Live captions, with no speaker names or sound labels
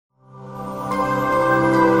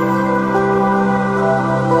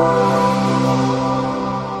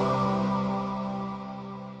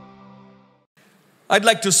I'd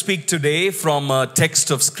like to speak today from a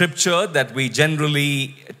text of scripture that we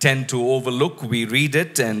generally tend to overlook. We read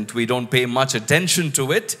it and we don't pay much attention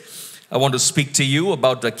to it. I want to speak to you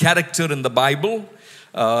about a character in the Bible,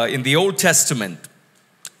 in the Old Testament.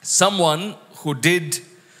 Someone who did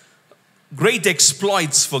great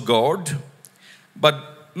exploits for God,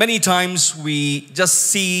 but many times we just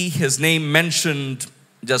see his name mentioned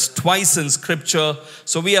just twice in scripture,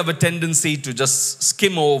 so we have a tendency to just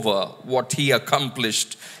skim over what he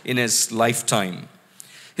accomplished in his lifetime.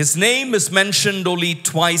 His name is mentioned only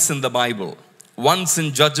twice in the Bible. Once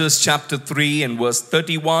in Judges chapter 3 and verse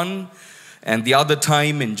 31, and the other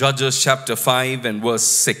time in Judges chapter 5 and verse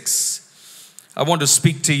 6. I want to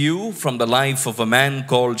speak to you from the life of a man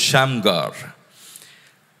called Shamgar.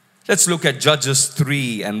 Let's look at Judges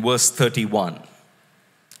 3 and verse 31.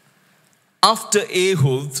 After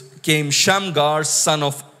Ehud came Shamgar, son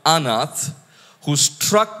of Anath, who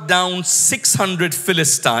struck down 600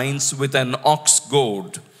 Philistines with an ox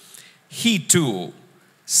goad. He too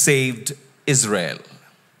saved Israel.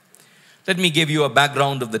 Let me give you a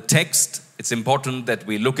background of the text. It's important that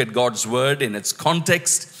we look at God's word in its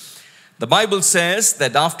context. The Bible says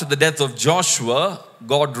that after the death of Joshua,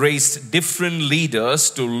 God raised different leaders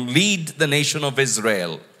to lead the nation of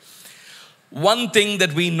Israel. One thing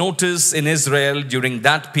that we notice in Israel during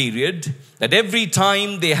that period, that every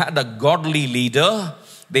time they had a godly leader,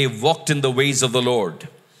 they walked in the ways of the Lord.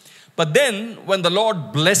 But then when the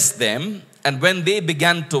Lord blessed them and when they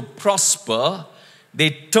began to prosper, they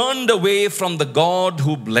turned away from the God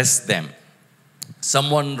who blessed them.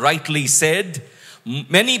 Someone rightly said,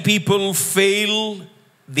 many people fail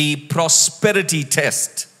the prosperity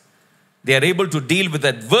test. They are able to deal with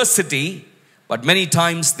adversity, but many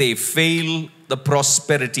times they fail the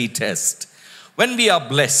prosperity test. When we are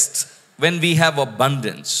blessed, when we have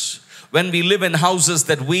abundance, when we live in houses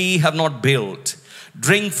that we have not built,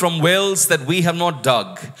 drink from wells that we have not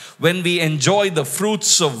dug, when we enjoy the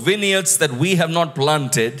fruits of vineyards that we have not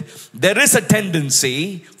planted, there is a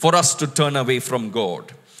tendency for us to turn away from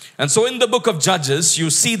God. And so in the book of Judges, you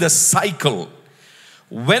see the cycle.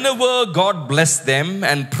 Whenever God blessed them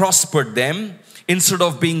and prospered them, instead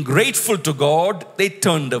of being grateful to God, they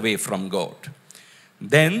turned away from God.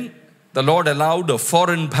 Then the Lord allowed a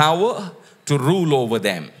foreign power to rule over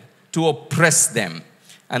them, to oppress them.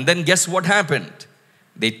 And then guess what happened?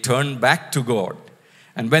 They turned back to God.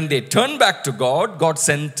 And when they turned back to God, God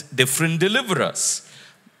sent different deliverers.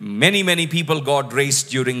 Many people God raised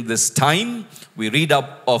during this time. We read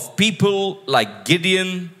up of people like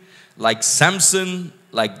Gideon, like Samson,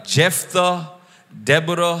 like Jephthah,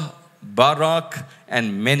 Deborah, Barak,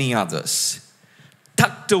 and many others.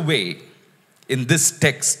 Tucked away in this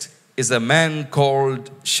text is a man called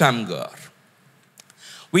Shamgar.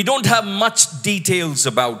 We don't have much details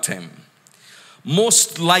about him.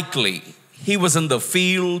 Most likely, he was in the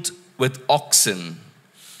field with oxen.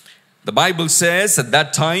 The Bible says at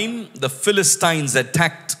that time, the Philistines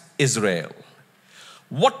attacked Israel.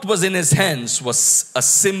 What was in his hands was a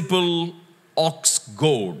simple ox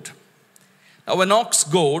goad. Now, an ox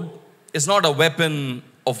goad is not a weapon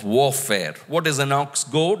of warfare. What is an ox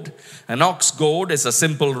goad? An ox goad is a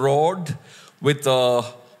simple rod with a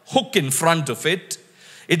hook in front of it.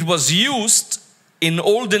 It was used in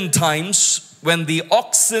olden times when the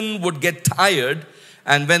oxen would get tired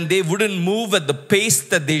and when they wouldn't move at the pace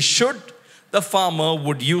that they should, the farmer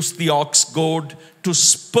would use the ox goad to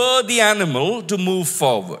spur the animal to move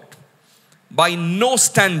forward. By no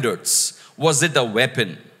standards was it a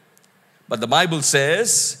weapon. But the Bible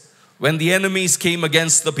says, when the enemies came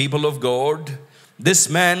against the people of God, this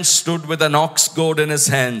man stood with an ox goad in his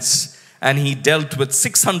hands and he dealt with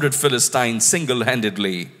 600 Philistines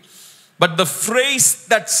single-handedly. But the phrase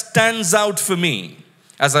that stands out for me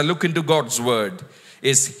as I look into God's word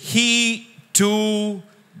is, he too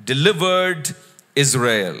delivered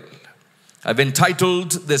Israel. I've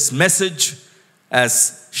entitled this message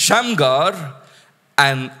as Shamgar,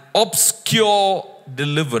 an obscure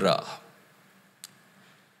deliverer.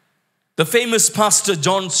 The famous pastor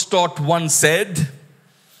John Stott once said,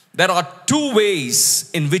 there are two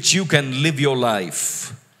ways in which you can live your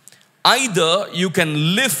life. Either you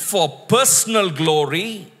can live for personal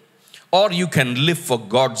glory or you can live for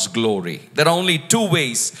God's glory. There are only two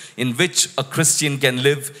ways in which a Christian can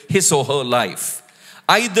live his or her life.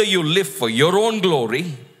 Either you live for your own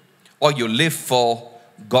glory or you live for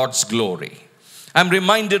God's glory. I'm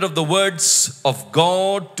reminded of the words of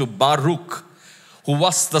God to Baruch, who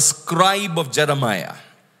was the scribe of Jeremiah.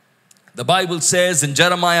 The Bible says in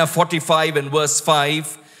Jeremiah 45 and verse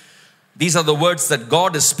 5, these are the words that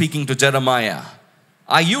God is speaking to Jeremiah.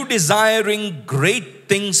 Are you desiring great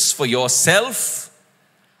things for yourself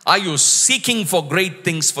Are you seeking for great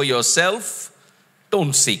things for yourself?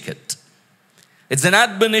 Don't seek it. It's an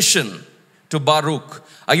admonition to Baruch.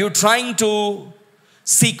 Are you trying to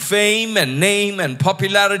seek fame and name and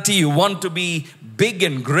popularity? You want to be big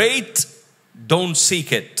and great? Don't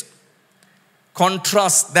seek it.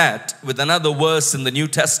 Contrast that with another verse in the New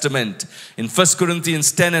Testament. In 1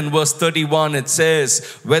 Corinthians 10 and verse 31, it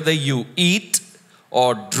says, whether you eat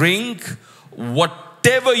or drink,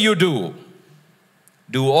 whatever you do,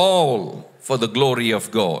 do all for the glory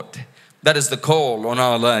of God. That is the call on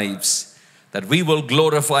our lives, that we will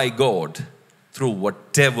glorify God through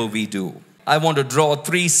whatever we do. I want to draw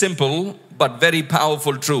three simple but very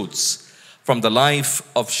powerful truths from the life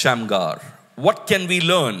of Shamgar. What can we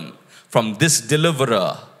learn from this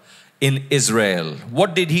deliverer in Israel?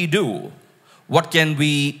 What did he do? What can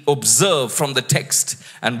we observe from the text?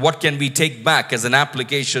 And what can we take back as an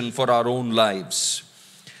application for our own lives?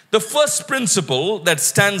 The first principle that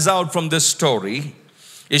stands out from this story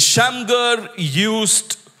is Shamgar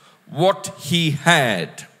used what he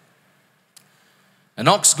had. An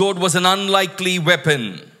ox goad was an unlikely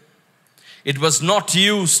weapon. It was not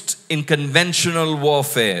used in conventional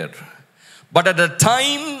warfare. But at a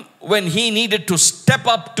time when he needed to step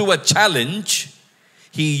up to a challenge,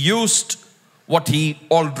 he used what he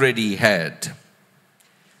already had.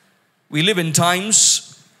 We live in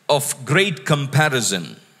times of great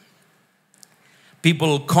comparison.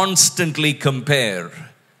 People constantly compare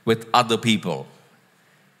with other people.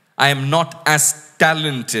 I am not as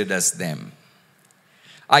talented as them.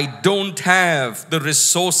 I don't have the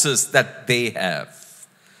resources that they have.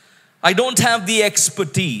 I don't have the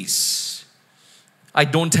expertise. I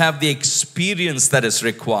don't have the experience that is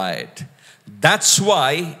required. That's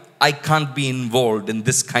why I can't be involved in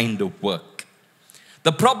this kind of work.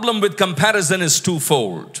 The problem with comparison is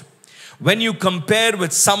twofold. When you compare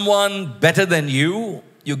with someone better than you,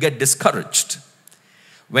 you get discouraged.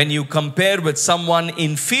 When you compare with someone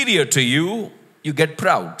inferior to you, you get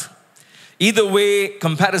proud. Either way,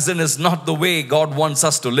 comparison is not the way God wants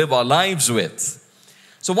us to live our lives with.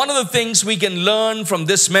 So one of the things we can learn from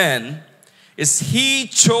this man is he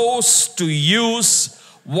chose to use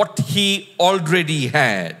what he already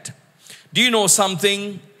had. Do you know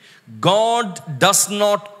something? God does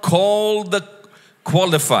not call the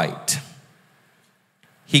qualified.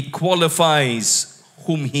 He qualifies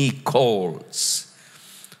whom he calls.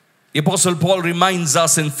 The Apostle Paul reminds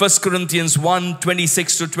us in 1 Corinthians 1,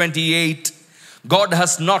 26 to 28, God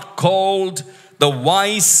has not called the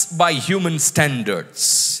wise by human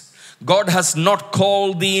standards. God has not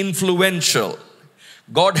called the influential.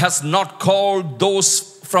 God has not called those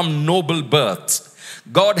from noble birth.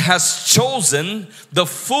 God has chosen the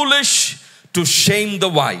foolish to shame the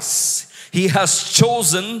wise. He has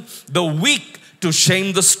chosen the weak to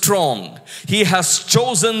shame the strong. He has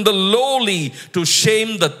chosen the lowly to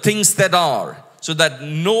shame the things that are, so that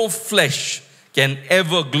no flesh can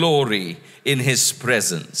ever glory in his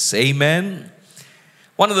presence. Amen.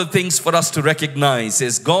 One of the things for us to recognize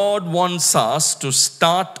is God wants us to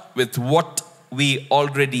start with what we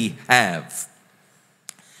already have.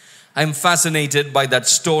 I'm fascinated by that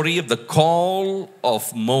story of the call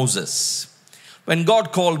of Moses. When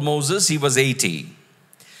God called Moses, he was 80.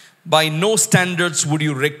 By no standards would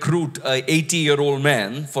you recruit an 80-year-old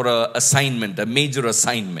man for an assignment, a major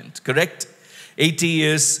assignment, correct? 80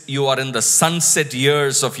 years, you are in the sunset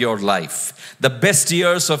years of your life. The best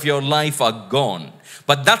years of your life are gone.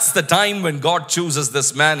 But that's the time when God chooses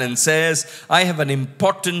this man and says, I have an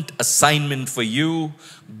important assignment for you.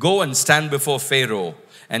 Go and stand before Pharaoh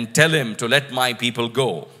and tell him to let my people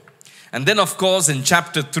go. And then, of course, in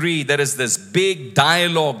chapter 3, there is this big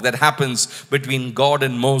dialogue that happens between God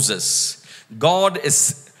and Moses. God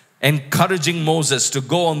is encouraging Moses to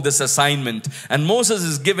go on this assignment. And Moses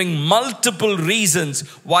is giving multiple reasons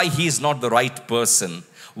why he is not the right person,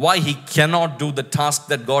 why he cannot do the task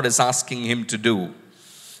that God is asking him to do.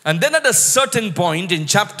 And then at a certain point in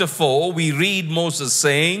chapter 4, we read Moses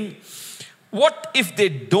saying, what if they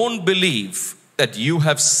don't believe that you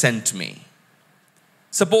have sent me?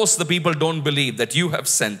 Suppose the people don't believe that you have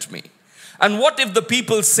sent me. And what if the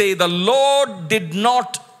people say, the Lord did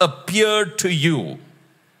not appear to you?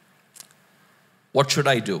 What should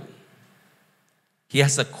I do? He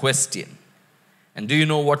has a question. And do you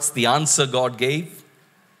know what's the answer God gave?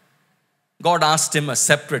 God asked him a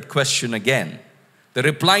separate question again. The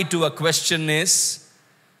reply to a question is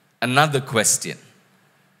another question.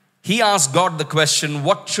 He asked God the question,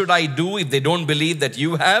 what should I do if they don't believe that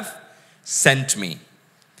you have sent me?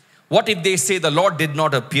 What if they say the Lord did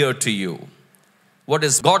not appear to you? What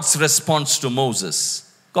is God's response to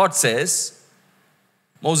Moses? God says,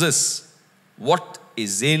 Moses, what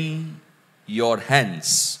is in your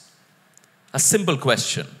hands? A simple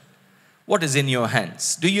question. What is in your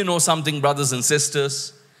hands? Do you know something, brothers and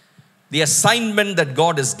sisters? The assignment that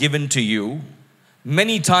God has given to you,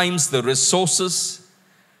 many times the resources,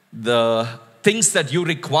 the things that you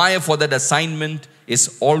require for that assignment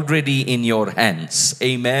is already in your hands.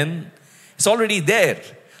 Amen. It's already there.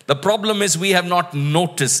 The problem is we have not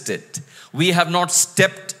noticed it. We have not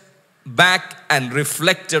stepped back and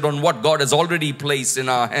reflected on what God has already placed in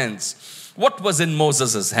our hands. What was in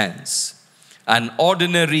Moses' hands? An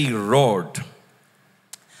ordinary rod.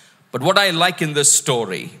 But what I like in this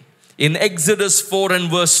story, in Exodus 4 and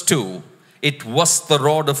verse 2, it was the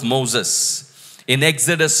rod of Moses. In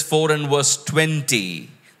Exodus 4 and verse 20,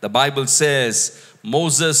 the Bible says,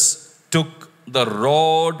 Moses took the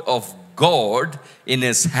rod of God in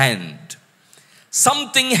his hand.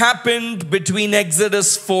 Something happened between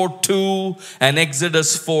Exodus 4:2 and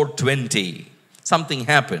Exodus 4:20. Something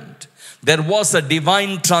happened. There was a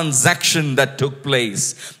divine transaction that took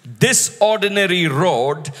place. This ordinary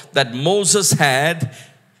rod that Moses had,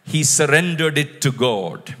 he surrendered it to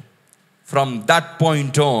God. From that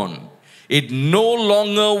point on, it no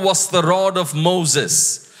longer was the rod of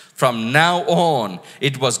Moses. From now on,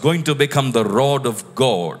 it was going to become the rod of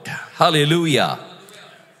God. Hallelujah.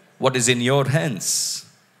 What is in your hands?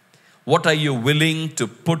 What are you willing to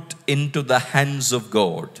put into the hands of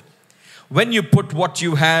God? When you put what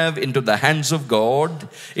you have into the hands of God,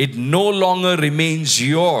 it no longer remains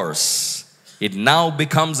yours. It now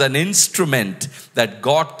becomes an instrument that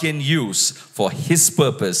God can use for His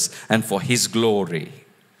purpose and for His glory.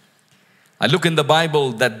 I look in the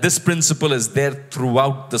Bible that this principle is there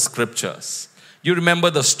throughout the scriptures. You remember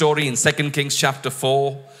the story in 2 Kings chapter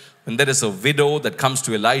 4, when there is a widow that comes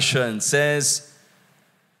to Elisha and says,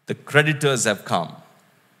 the creditors have come.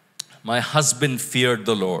 My husband feared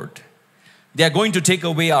the Lord. They are going to take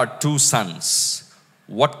away our 2 sons.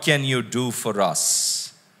 What can you do for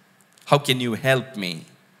us? How can you help me?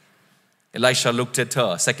 Elisha looked at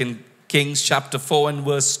her. 2 Kings chapter 4 and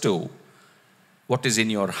verse 2. What is in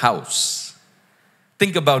your house?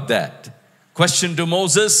 Think about that. Question to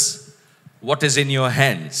Moses, what is in your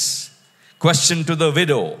hands? Question to the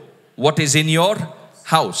widow, what is in your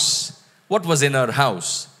house? What was in her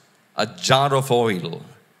house? A jar of oil.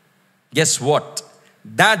 Guess what?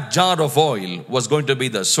 That jar of oil was going to be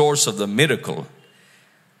the source of the miracle.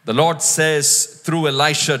 The Lord says through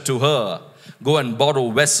Elisha to her, go and borrow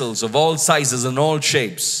vessels of all sizes and all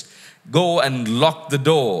shapes. Go and lock the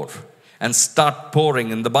door and start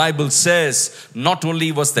pouring. And the Bible says, not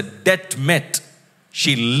only was the debt met,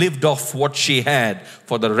 she lived off what she had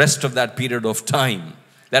for the rest of that period of time.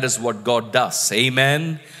 That is what God does.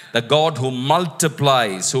 Amen. The God who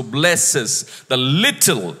multiplies, who blesses the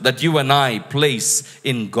little that you and I place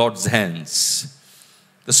in God's hands.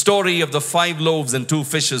 The story of the 5 loaves and 2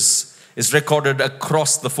 fishes is recorded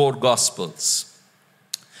across the 4 Gospels.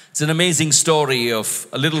 It's an amazing story of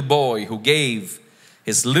a little boy who gave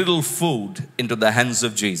his little food into the hands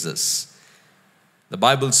of Jesus. The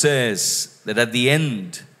Bible says that at the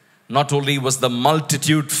end, not only was the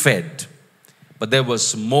multitude fed, but there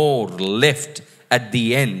was more left at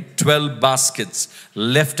the end. 12 baskets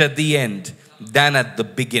left at the end than at the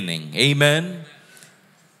beginning. Amen.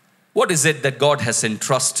 What is it that God has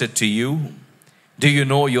entrusted to you? Do you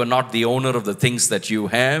know you're not the owner of the things that you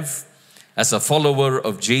have? As a follower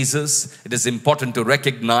of Jesus, it is important to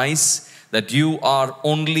recognize that you are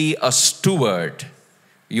only a steward.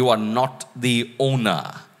 You are not the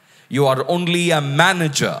owner. You are only a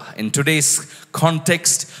manager. In today's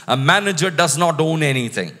context, a manager does not own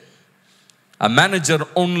anything. A manager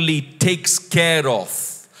only takes care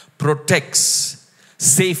of, protects,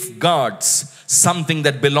 safeguards something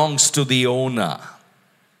that belongs to the owner.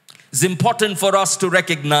 It's important for us to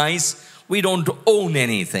recognize we don't own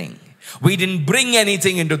anything. We didn't bring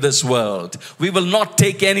anything into this world. We will not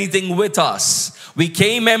take anything with us. We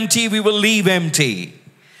came empty, we will leave empty.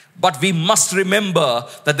 But we must remember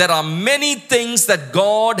that there are many things that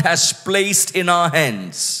God has placed in our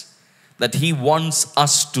hands that He wants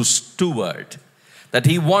us to steward, that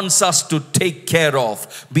He wants us to take care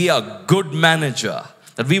of, be a good manager,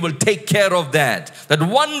 that we will take care of that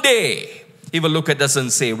one day He will look at us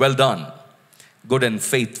and say, well done, good and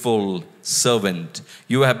faithful servant.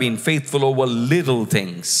 You have been faithful over little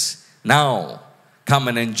things. Now, come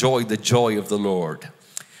and enjoy the joy of the Lord.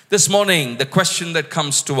 This morning, the question that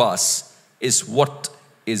comes to us is, what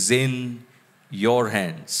is in your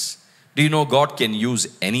hands? Do you know God can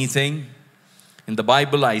use anything? In the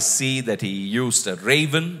Bible, I see that He used a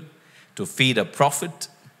raven to feed a prophet.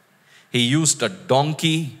 He used a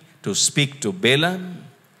donkey to speak to Balaam.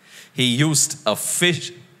 He used a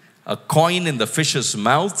fish, a coin in the fish's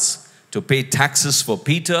mouths to pay taxes for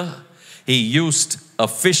Peter. He used a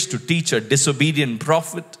fish to teach a disobedient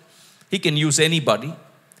prophet. He can use anybody.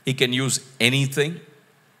 He can use anything.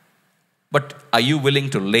 But are you willing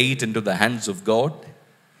to lay it into the hands of God?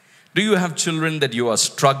 Do you have children that you are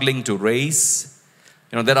struggling to raise?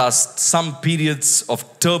 There are some periods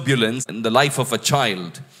of turbulence in the life of a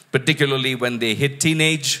child, particularly when they hit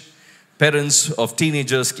teenage. Parents of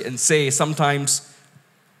teenagers can say sometimes,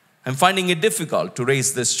 I'm finding it difficult to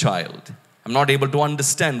raise this child. I'm not able to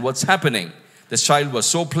understand what's happening. This child was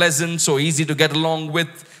so pleasant, so easy to get along with.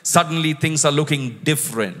 Suddenly things are looking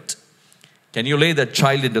different. Can you lay that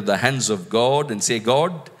child into the hands of God and say,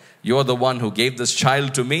 God, you are the one who gave this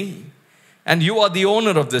child to me, and you are the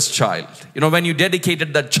owner of this child. When you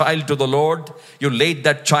dedicated that child to the Lord, you laid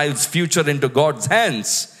that child's future into God's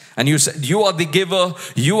hands. And you said, you are the giver,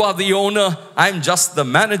 you are the owner, I'm just the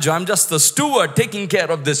manager, I'm just the steward taking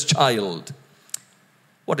care of this child.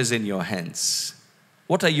 What is in your hands?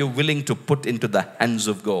 What are you willing to put into the hands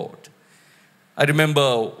of God? I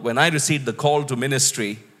remember when I received the call to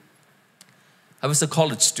ministry, I was a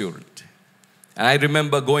college student. And I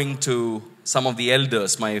remember going to some of the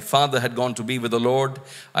elders. My father had gone to be with the Lord.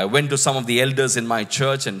 I went to some of the elders in my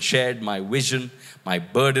church and shared my vision, my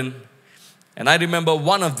burden. And I remember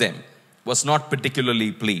one of them was not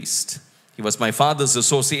particularly pleased. He was my father's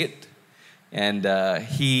associate. And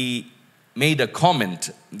he made a comment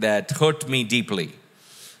that hurt me deeply.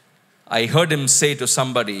 I heard him say to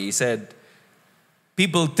somebody, he said,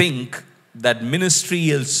 people think that ministry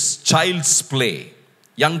is child's play.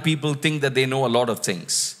 Young people think that they know a lot of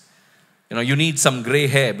things. You need some gray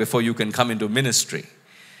hair before you can come into ministry.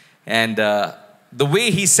 And the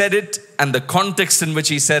way he said it and the context in which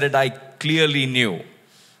he said it, I clearly knew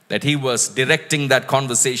that he was directing that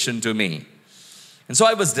conversation to me. And so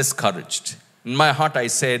I was discouraged. In my heart I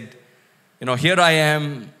said, here I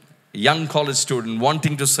am, a young college student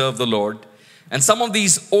wanting to serve the Lord. And some of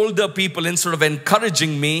these older people, instead of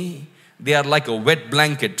encouraging me, they are like a wet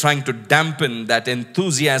blanket trying to dampen that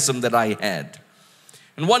enthusiasm that I had.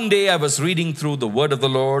 And one day I was reading through the word of the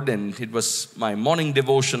Lord, and it was my morning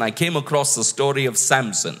devotion. I came across the story of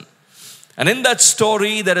Samson. And in that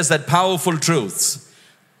story, there is that powerful truth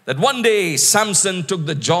that one day Samson took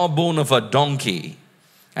the jawbone of a donkey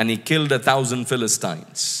and he killed 1,000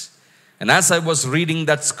 Philistines. And as I was reading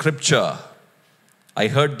that scripture, I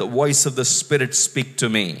heard the voice of the Spirit speak to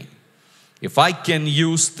me. If I can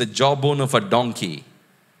use the jawbone of a donkey,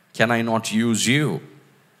 can I not use you?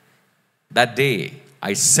 That day,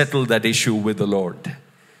 I settled that issue with the Lord.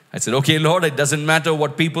 I said, okay, Lord, it doesn't matter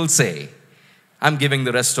what people say. I'm giving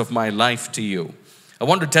the rest of my life to you. I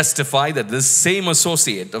want to testify that this same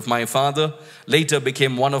associate of my father later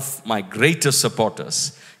became one of my greatest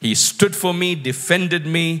supporters. He stood for me, defended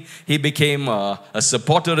me. He became a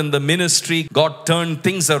supporter in the ministry. God turned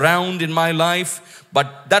things around in my life.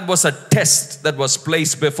 But that was a test that was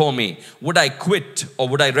placed before me. Would I quit, or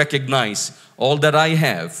would I recognize all that I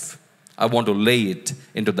have? I want to lay it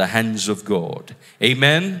into the hands of God.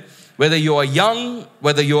 Amen. Whether you are young,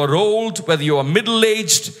 whether you are old, whether you are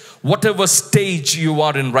middle-aged, whatever stage you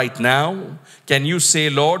are in right now, can you say,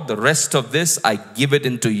 Lord, the rest of this, I give it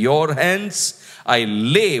into your hands. I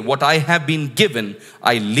lay what I have been given,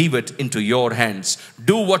 I leave it into your hands.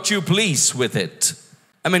 Do what you please with it.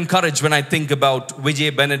 I'm encouraged when I think about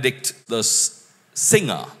Vijay Benedict, the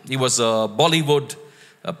singer. He was a Bollywood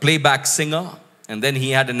playback singer, and then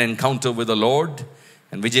he had an encounter with the Lord.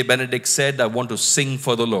 And Vijay Benedict said, I want to sing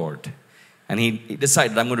for the Lord. And he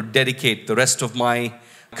decided, I'm going to dedicate the rest of my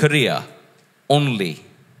career only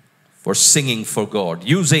for singing for God,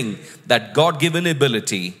 using that God-given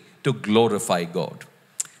ability to glorify God.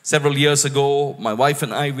 Several years ago, my wife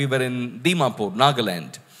and I, we were in Dimapur,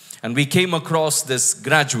 Nagaland. And we came across this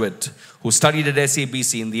graduate who studied at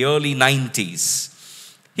SABc in the early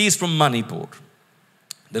 90s. He's from Manipur.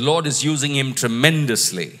 The Lord is using him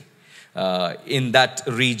tremendously in that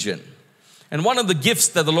region. And one of the gifts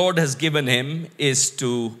that the Lord has given him is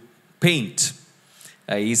to paint.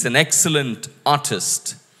 He's an excellent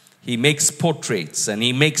artist. He makes portraits and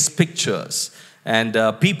he makes pictures. And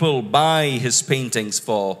people buy his paintings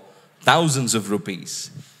for thousands of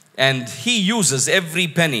rupees. And he uses every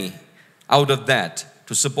penny out of that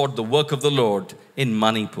to support the work of the Lord in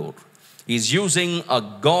Manipur. He's using a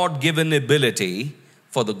God-given ability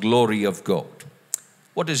for the glory of God.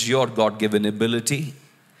 What is your God-given ability?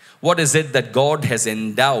 What is it that God has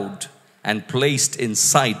endowed and placed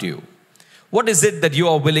inside you? What is it that you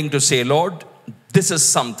are willing to say, Lord, this is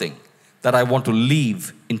something that I want to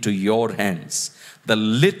leave into your hands. The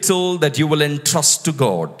little that you will entrust to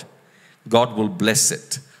God, God will bless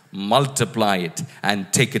it, multiply it,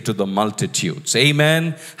 and take it to the multitudes.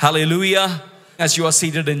 Amen. Hallelujah. As you are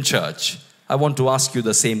seated in church, I want to ask you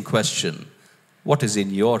the same question. What is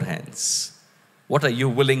in your hands? What are you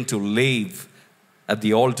willing to leave at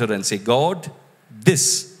the altar and say, God,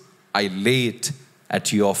 this I lay it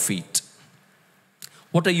at your feet?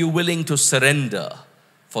 What are you willing to surrender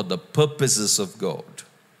for the purposes of God?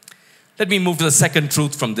 Let me move to the second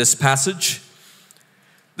truth from this passage.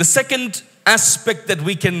 The second aspect that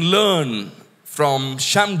we can learn from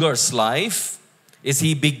Shamgar's life is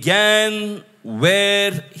he began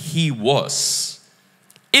where he was,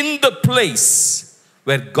 in the place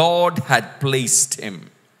where God had placed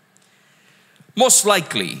him. Most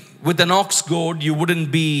likely, with an ox goad, you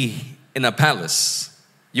wouldn't be in a palace.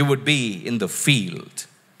 You would be in the field.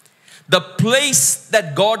 The place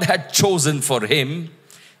that God had chosen for him,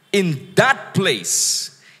 in that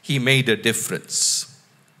place, he made a difference.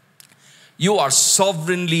 You are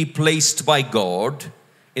sovereignly placed by God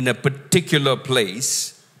in a particular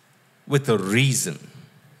place with a reason.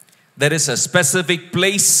 There is a specific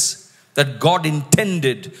place that God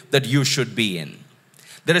intended that you should be in.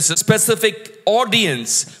 There is a specific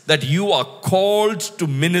audience that you are called to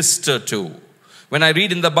minister to. When I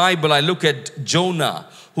read in the Bible, I look at Jonah,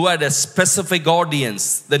 who had a specific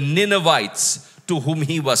audience, the Ninevites to whom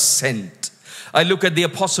he was sent. I look at the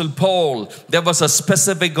Apostle Paul, there was a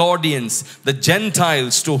specific audience, the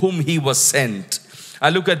Gentiles to whom he was sent. I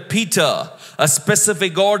look at Peter, a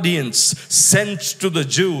specific audience sent to the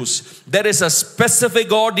Jews. There is a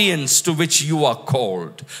specific audience to which you are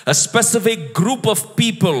called. A specific group of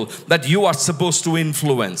people that you are supposed to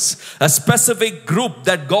influence. A specific group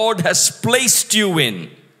that God has placed you in,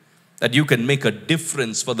 that you can make a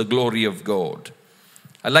difference for the glory of God.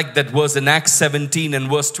 I like that verse in Acts 17 and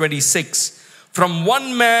verse 26. From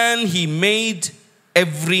one man he made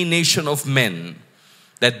every nation of men,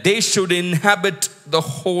 that they should inhabit the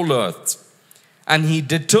whole earth. And he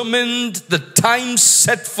determined the time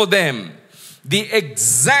set for them, the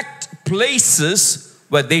exact places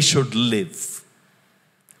where they should live.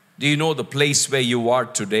 Do you know the place where you are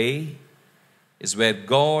today is where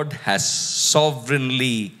God has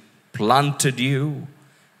sovereignly planted you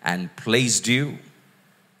and placed you?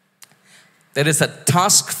 There is a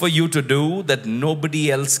task for you to do that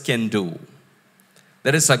nobody else can do.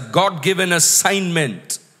 There is a God-given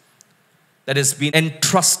assignment that has been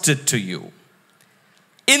entrusted to you.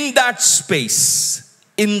 In that space,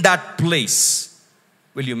 in that place,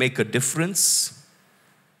 will you make a difference?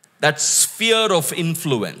 That sphere of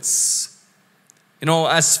influence. You know,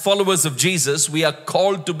 as followers of Jesus, we are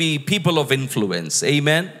called to be people of influence.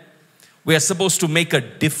 Amen? We are supposed to make a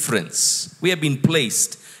difference. We have been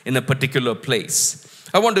placed in a particular place.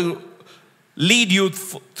 I want to lead you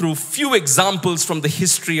through few examples from the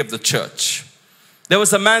history of the church. There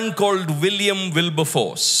was a man called William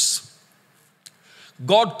Wilberforce.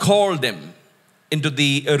 God called him into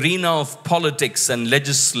the arena of politics and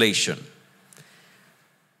legislation.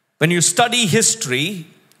 When you study history,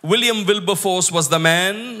 William Wilberforce was the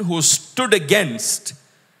man who stood against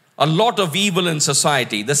a lot of evil in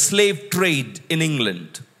society, the slave trade in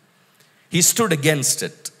England. He stood against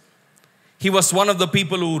it. He was one of the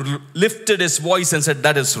people who lifted his voice and said,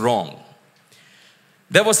 that is wrong.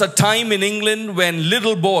 There was a time in England when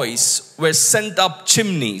little boys were sent up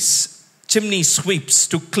chimney sweeps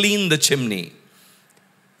to clean the chimney.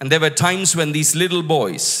 And there were times when these little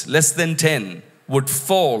boys, less than 10, would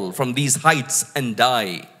fall from these heights and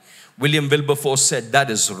die. William Wilberforce said, that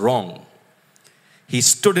is wrong. He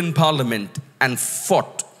stood in Parliament and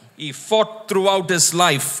fought. He fought throughout his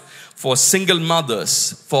life for single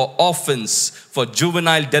mothers, for orphans, for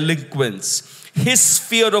juvenile delinquents. His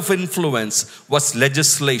sphere of influence was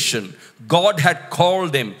legislation. God had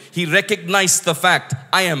called him. He recognized the fact,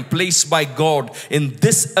 I am placed by God in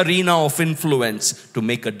this arena of influence to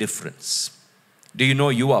make a difference. Do you know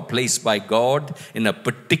you are placed by God in a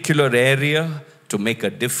particular area to make a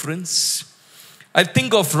difference? I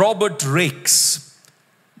think of Robert Raikes.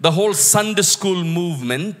 The whole Sunday school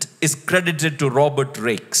movement is credited to Robert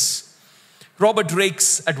Raikes. Robert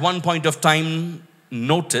Raikes at one point of time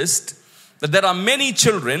noticed that there are many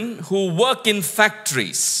children who work in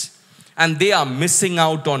factories and they are missing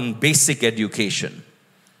out on basic education.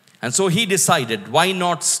 And so he decided, why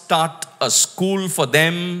not start a school for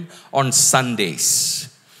them on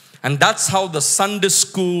Sundays? And that's how the Sunday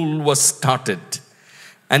school was started.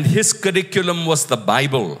 And his curriculum was the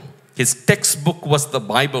Bible. His textbook was the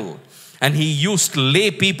Bible. And he used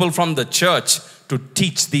lay people from the church to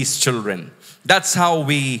teach these children. That's how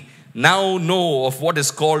we now know of what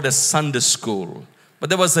is called a Sunday school. But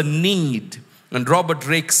there was a need And Robert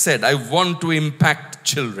Rake said, I want to impact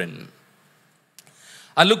children.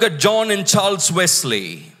 I look at John and Charles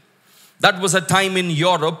Wesley. That was a time in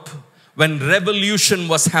Europe when revolution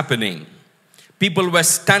was happening. People were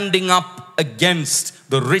standing up against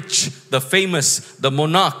the rich, the famous, the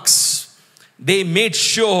monarchs. They made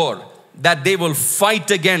sure that they will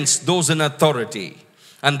fight against those in authority.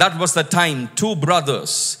 And that was the time two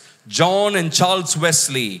brothers, John and Charles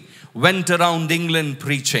Wesley, went around England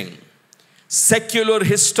preaching. Secular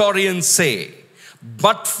historians say,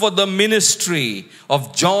 but for the ministry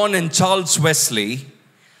of John and Charles Wesley,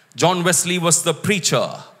 John Wesley was the preacher,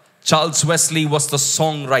 Charles Wesley was the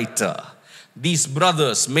songwriter. These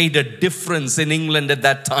brothers made a difference in England at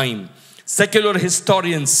that time. Secular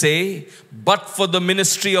historians say, but for the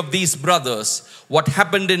ministry of these brothers, what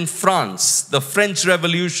happened in France, the French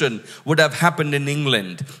Revolution, would have happened in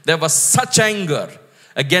England. There was such anger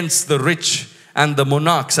against the rich and the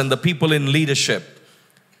monarchs and the people in leadership.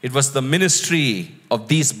 It was the ministry of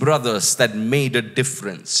these brothers that made a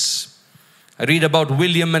difference. I read about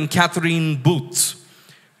William and Catherine Booth.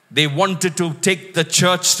 They wanted to take the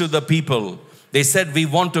church to the people. They said, we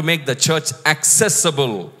want to make the church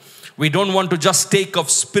accessible. We don't want to just take of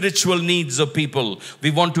spiritual needs of people.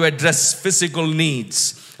 We want to address physical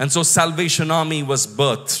needs. And so Salvation Army was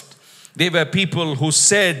birthed. They were people who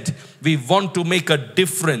said, we want to make a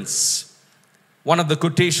difference. One of the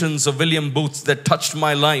quotations of William Booth that touched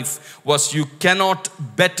my life was, you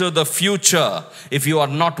cannot better the future if you are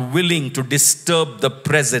not willing to disturb the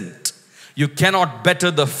present. You cannot better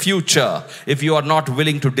the future if you are not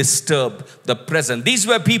willing to disturb the present. These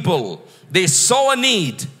were people, they saw a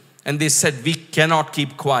need and they said, we cannot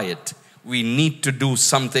keep quiet. We need to do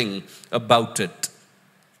something about it.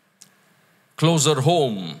 Closer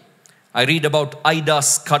home, I read about Ida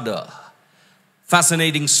Scudder.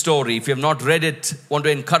 Fascinating story. If you have not read it, I want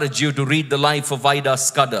to encourage you to read the life of Ida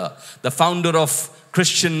Scudder, the founder of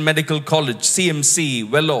Christian Medical College, CMC,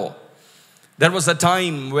 Vellore. There was a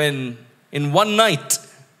time when in one night,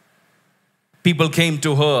 people came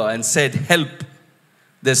to her and said, help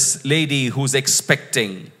this lady who's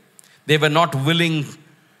expecting. They were not willing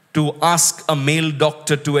to ask a male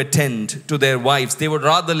doctor to attend to their wives. They would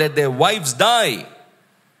rather let their wives die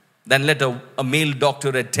than let a male doctor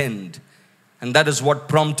attend. And that is what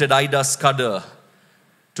prompted Ida Scudder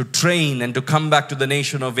to train and to come back to the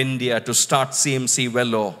nation of India to start CMC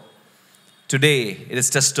Vellore. Today, it is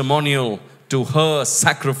testimonial to her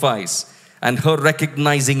sacrifice and her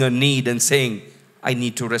recognizing a need and saying, I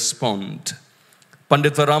need to respond.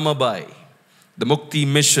 Pandita Ramabai, the Mukti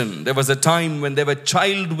mission, there was a time when there were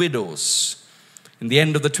child widows. In the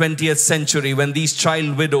end of the 20th century, when these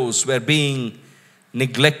child widows were being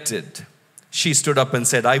neglected, she stood up and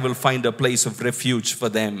said, I will find a place of refuge for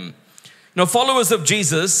them. Now, followers of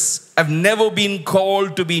Jesus have never been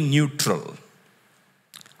called to be neutral.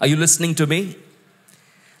 Are you listening to me?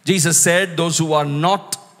 Jesus said, those who are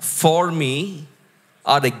not for me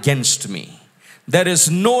are against me. There is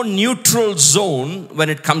no neutral zone when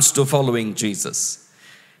it comes to following Jesus.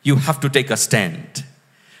 You have to take a stand.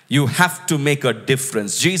 You have to make a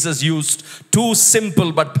difference. Jesus used two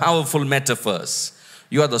simple but powerful metaphors.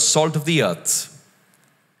 You are the salt of the earth.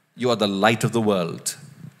 You are the light of the world.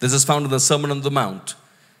 This is found in the Sermon on the Mount.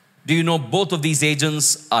 Do you know both of these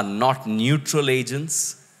agents are not neutral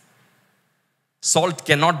agents? Salt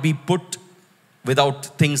cannot be put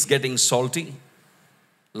without things getting salty.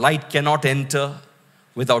 Light cannot enter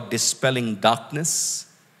without dispelling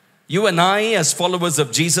darkness. You and I, as followers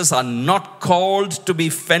of Jesus, are not called to be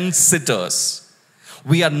fence sitters.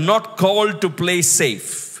 We are not called to play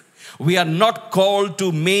safe. We are not called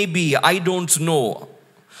to maybe, I don't know.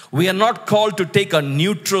 We are not called to take a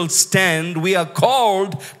neutral stand. We are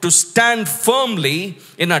called to stand firmly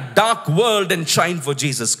in a dark world and shine for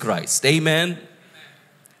Jesus Christ. Amen.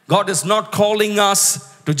 God is not calling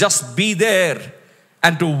us to just be there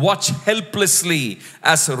and to watch helplessly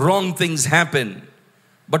as wrong things happen,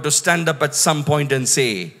 but to stand up at some point and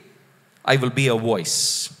say, I will be a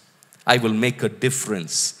voice. I will make a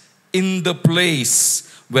difference in the place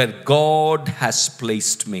where God has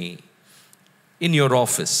placed me. In your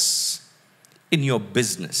office, in your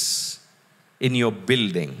business, in your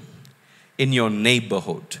building, in your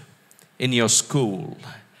neighborhood, in your school,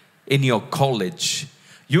 in your college.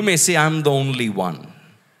 You may say, I'm the only one.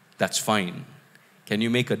 That's fine. Can you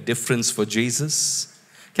make a difference for Jesus?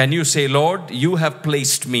 Can you say, Lord, you have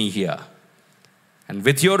placed me here. And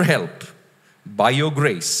with your help, by your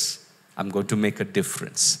grace, I'm going to make a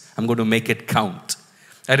difference. I'm going to make it count.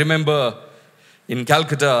 I remember in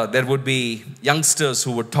Calcutta, there would be youngsters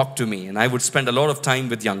who would talk to me, and I would spend a lot of time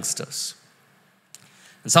with youngsters.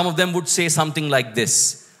 And some of them would say something like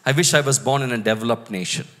this: I wish I was born in a developed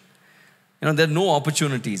nation. There are no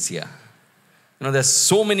opportunities here. There's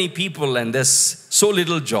so many people and there's so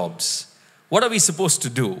little jobs. What are we supposed to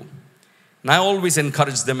do? And I always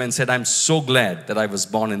encouraged them and said, I'm so glad that I was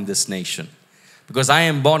born in this nation, because I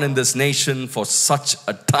am born in this nation for such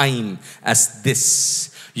a time as this.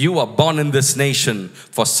 You are born in this nation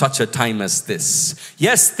for such a time as this.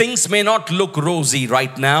 Yes, things may not look rosy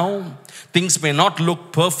right now. Things may not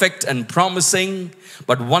look perfect and promising,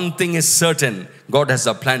 but one thing is certain: God has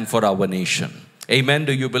a plan for our nation. Amen.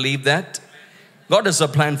 Do you believe that? God has a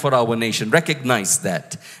plan for our nation. Recognize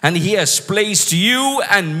that. And He has placed you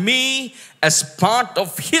and me as part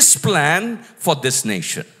of His plan for this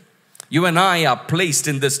nation. You and I are placed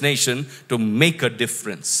in this nation to make a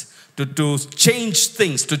difference, to change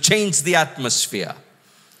things, to change the atmosphere.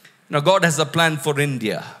 God has a plan for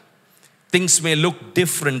India. Things may look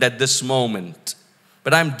different at this moment,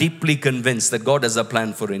 but I'm deeply convinced that God has a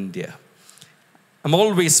plan for India. I'm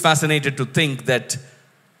always fascinated to think that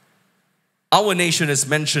our nation is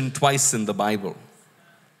mentioned twice in the Bible.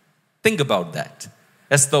 Think about that.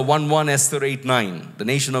 Esther 1:1, Esther 8:9. The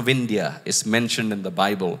nation of India is mentioned in the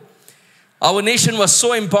Bible. Our nation was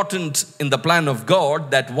so important in the plan of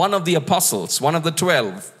God that one of the apostles, one of the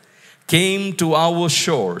 12, came to our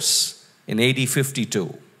shores in AD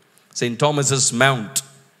 52. St. Thomas's Mount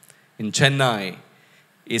in Chennai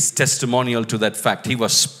is testimonial to that fact. He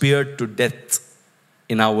was speared to death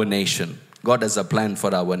in our nation. God has a plan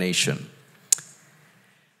for our nation.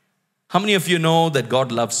 How many of you know that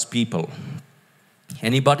God loves people?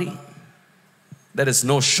 Anybody? There is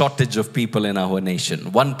no shortage of people in our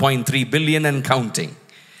nation. 1.3 billion and counting.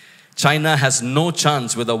 China has no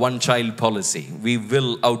chance with a one-child policy. We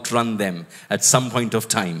will outrun them at some point of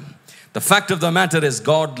time. The fact of the matter is,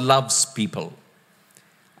 God loves people.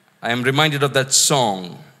 I am reminded of that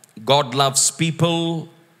song, God loves people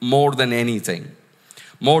more than anything.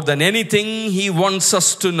 More than anything, He wants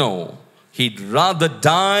us to know He'd rather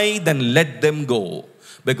die than let them go,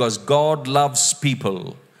 because God loves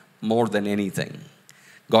people more than anything.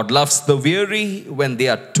 God loves the weary when they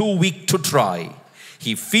are too weak to try.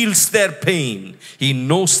 He feels their pain. He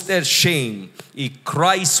knows their shame. He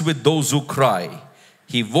cries with those who cry.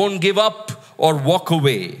 He won't give up or walk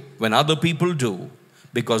away when other people do,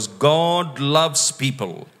 because God loves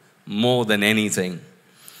people more than anything.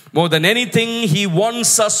 More than anything, He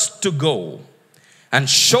wants us to go and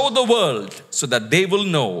show the world so that they will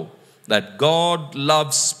know that God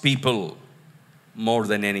loves people more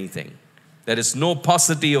than anything. There is no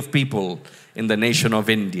paucity of people in the nation of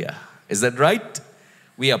India. Is that right?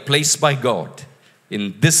 We are placed by God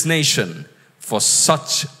in this nation for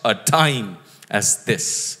such a time as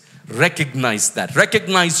this. Recognize that.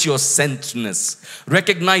 Recognize your sentness.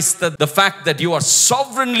 Recognize the fact that you are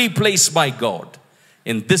sovereignly placed by God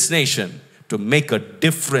in this nation to make a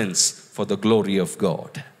difference for the glory of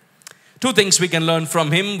God. Two things we can learn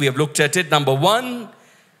from him. We have looked at it. Number one,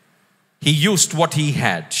 he used what he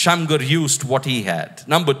had. Shamgar used what he had.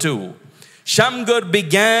 Number two, Shamgar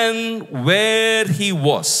began where he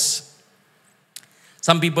was.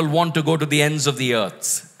 Some people want to go to the ends of the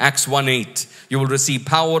earth. Acts 1:8, you will receive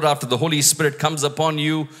power after the Holy Spirit comes upon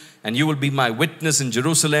you, and you will be my witness in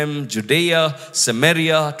Jerusalem, Judea,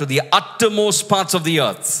 Samaria, to the uttermost parts of the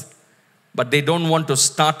earth. But they don't want to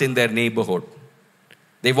start in their neighborhood.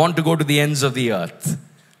 They want to go to the ends of the earth,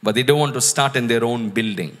 but they don't want to start in their own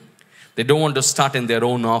building. They don't want to start in their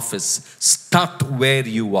own office. Start where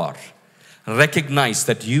you are. Recognize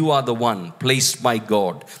that you are the one placed by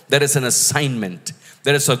God. There is an assignment.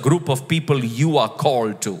 There is a group of people you are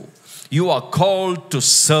called to. You are called to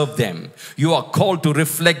serve them. You are called to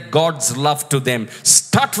reflect God's love to them.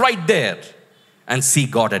 Start right there and see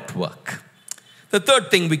God at work. The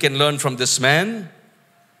third thing we can learn from this man,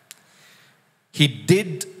 he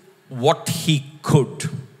did what he could.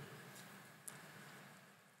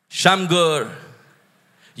 Shamgar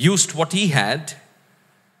used what he had.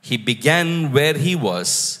 He began where he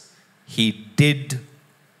was. He did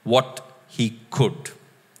what he could.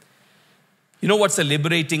 You know what's a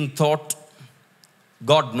liberating thought?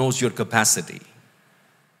 God knows your capacity.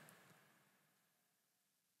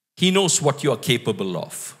 He knows what you are capable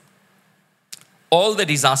of. All that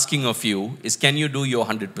he's asking of you is, can you do your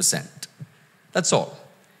 100%? That's all.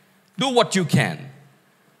 Do what you can.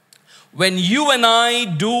 When you and I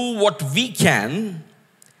do what we can,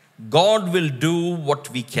 God will do what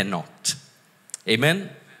we cannot. Amen?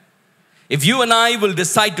 If you and I will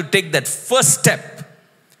decide to take that first step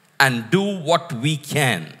and do what we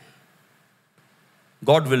can,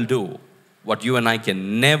 God will do what you and I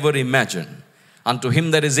can never imagine Unto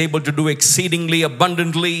him that is able to do exceedingly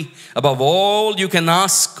abundantly above all you can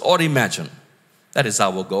ask or imagine. That is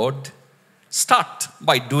our God. Start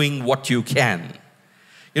by doing what you can.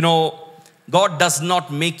 You know, God does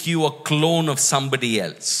not make you a clone of somebody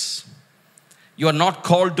else. You are not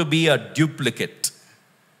called to be a duplicate.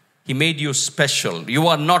 He made you special. You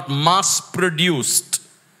are not mass-produced.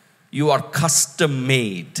 You are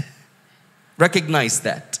custom-made. Recognize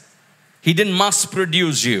that. He didn't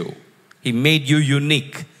mass-produce you. He made you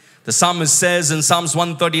unique. The psalmist says in Psalms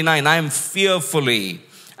 139, I am fearfully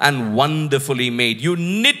and wonderfully made. You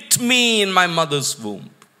knit me in my mother's womb.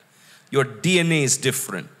 Your DNA is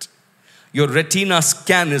different. Your retina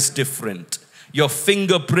scan is different. Your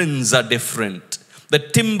fingerprints are different. The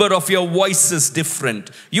timbre of your voice is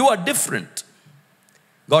different. You are different.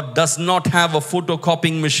 God does not have a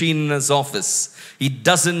photocopying machine in his office. He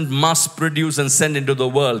doesn't mass produce and send into the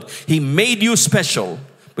world. He made you special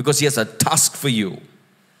because he has a task for you.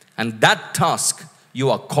 And that task you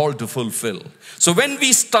are called to fulfill. So when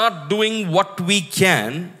we start doing what we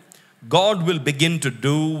can, God will begin to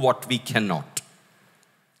do what we cannot.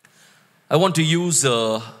 I want to use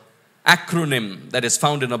an acronym that is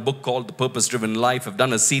found in a book called The Purpose-Driven Life. I've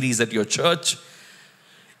done a series at your church.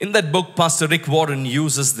 In that book, Pastor Rick Warren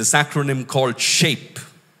uses this acronym called SHAPE.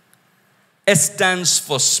 S stands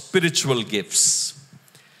for spiritual gifts.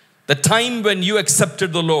 The time when you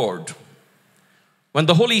accepted the Lord, when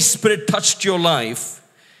the Holy Spirit touched your life,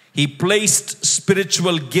 he placed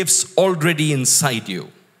spiritual gifts already inside you.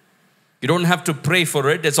 You don't have to pray for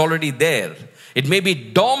it. It's already there. It may be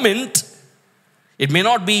dormant. It may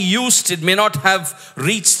not be used. It may not have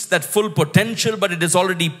reached that full potential, but it is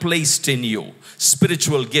already placed in you.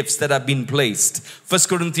 Spiritual gifts that have been placed. 1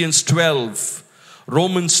 Corinthians 12,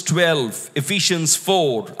 Romans 12, Ephesians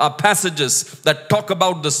 4 are passages that talk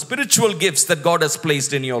about the spiritual gifts that God has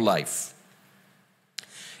placed in your life.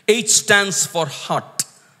 H stands for heart.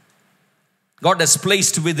 God has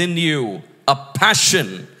placed within you a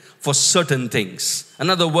passion for certain things.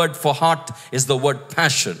 Another word for heart is the word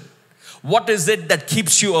passion. What is it that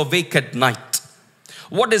keeps you awake at night?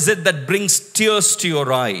 What is it that brings tears to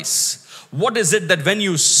your eyes? What is it that when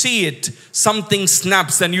you see it, something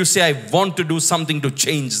snaps and you say, I want to do something to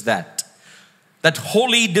change that? That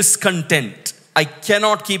holy discontent. I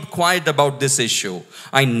cannot keep quiet about this issue.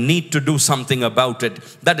 I need to do something about it.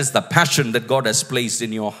 That is the passion that God has placed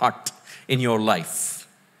in your heart, in your life.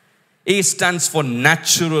 A stands for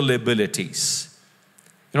natural abilities.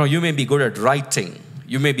 You know, you may be good at writing.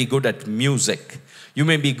 You may be good at music. You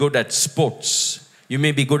may be good at sports. You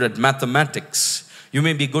may be good at mathematics. You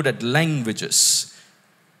may be good at languages.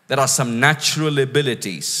 There are some natural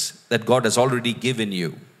abilities that God has already given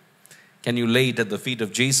you. Can you lay it at the feet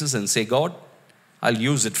of Jesus and say, God, I'll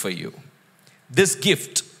use it for you. This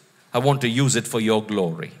gift, I want to use it for your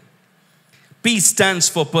glory. P stands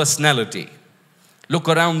for personality. Look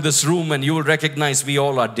around this room and you will recognize we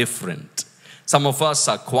all are different. Some of us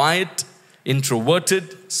are quiet,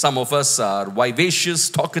 introverted. Some of us are vivacious,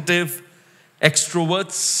 talkative,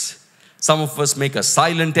 extroverts. Some of us make a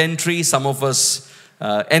silent entry. Some of us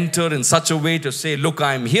enter in such a way to say, look,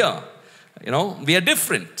 I'm here. You know, we are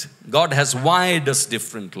different. God has wired us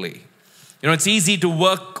differently. You know, it's easy to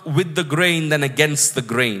work with the grain than against the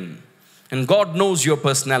grain. And God knows your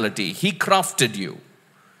personality. He crafted you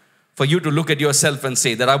for you to look at yourself and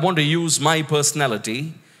say that I want to use my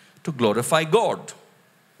personality to glorify God.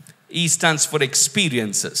 E stands for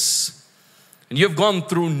experiences. And you've gone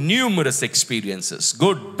through numerous experiences,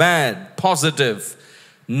 good, bad, positive,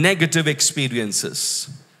 negative experiences.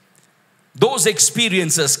 Those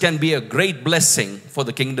experiences can be a great blessing for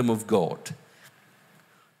the kingdom of God.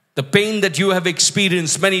 The pain that you have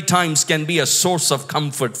experienced many times can be a source of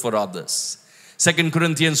comfort for others. 2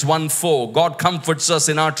 Corinthians 1:4, God comforts us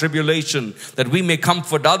in our tribulation that we may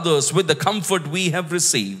comfort others with the comfort we have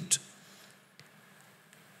received.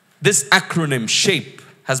 This acronym, SHAPE,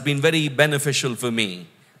 has been very beneficial for me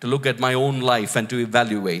to look at my own life and to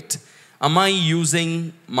evaluate. Am I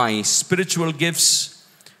using my spiritual gifts,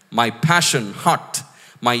 my passion, heart,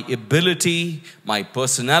 my ability, my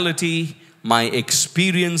personality, my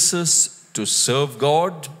experiences to serve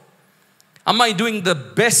God? Am I doing the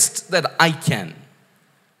best that I can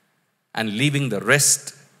and leaving the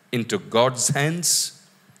rest into God's hands?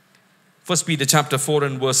 1 Peter chapter 4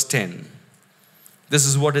 and verse 10. This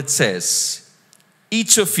is what it says.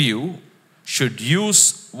 Each of you should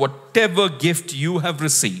use whatever gift you have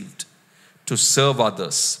received to serve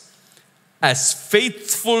others as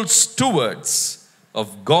faithful stewards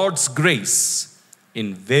of God's grace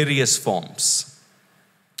in various forms.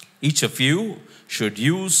 Each of you should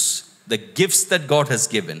use the gifts that God has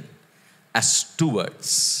given as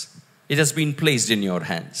stewards. It has been placed in your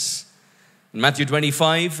hands. In Matthew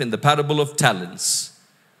 25, in the parable of talents,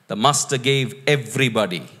 the master gave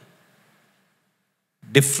everybody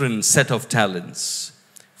different set of talents.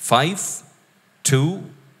 5, 2,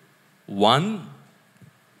 1.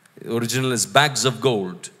 The original is bags of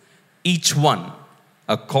gold. Each one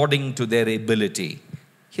according to their ability.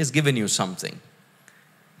 He has given you something.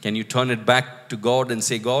 Can you turn it back to God and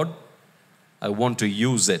say, God, I want to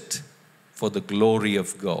use it for the glory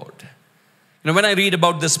of God. You know, when I read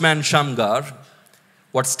about this man Shamgar,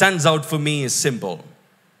 what stands out for me is simple.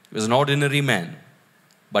 He was an ordinary man,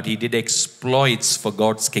 but he did exploits for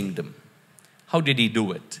God's kingdom. How did he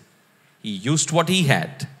do it? He used what he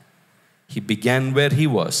had. He began where he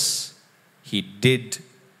was. He did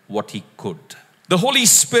what he could. The Holy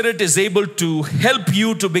Spirit is able to help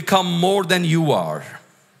you to become more than you are.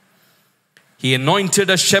 He anointed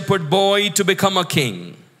a shepherd boy to become a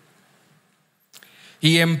king.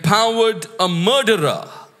 He empowered a murderer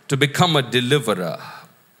to become a deliverer.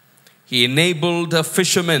 He enabled a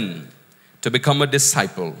fisherman to become a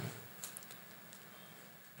disciple.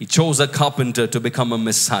 He chose a carpenter to become a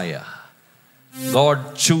Messiah.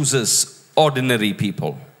 God chooses ordinary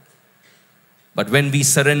people. But when we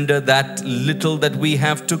surrender that little that we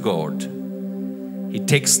have to God, He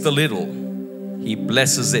takes the little, He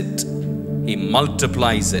blesses it, He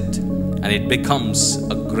multiplies it, and it becomes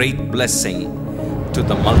a great blessing to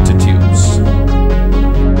the multitudes.